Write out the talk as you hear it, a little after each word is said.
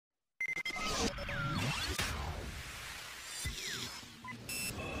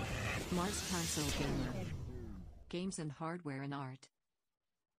Mars Console Gamer. Games and hardware and art.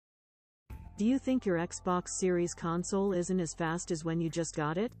 Do you think your Xbox Series console isn't as fast as when you just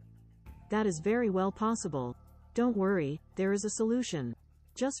got it? That is very well possible. Don't worry, there is a solution.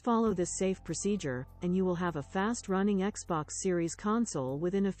 Just follow this safe procedure, and you will have a fast-running Xbox Series console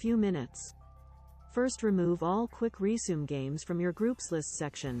within a few minutes. First, remove all quick resume games from your groups list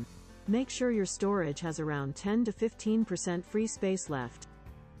section. Make sure your storage has around 10 to 15% free space left.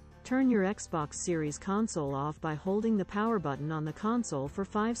 Turn your Xbox Series console off by holding the power button on the console for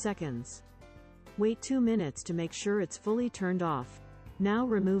 5 seconds. Wait 2 minutes to make sure it's fully turned off. Now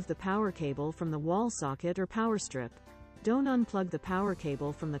remove the power cable from the wall socket or power strip. Don't unplug the power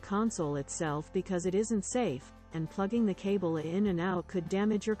cable from the console itself because it isn't safe, and plugging the cable in and out could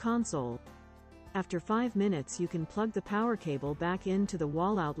damage your console. After 5 minutes you can plug the power cable back into the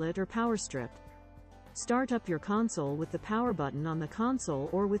wall outlet or power strip. Start up your console with the power button on the console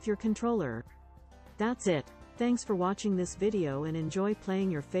or with your controller. That's it. Thanks for watching this video and enjoy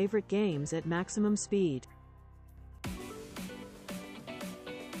playing your favorite games at maximum speed.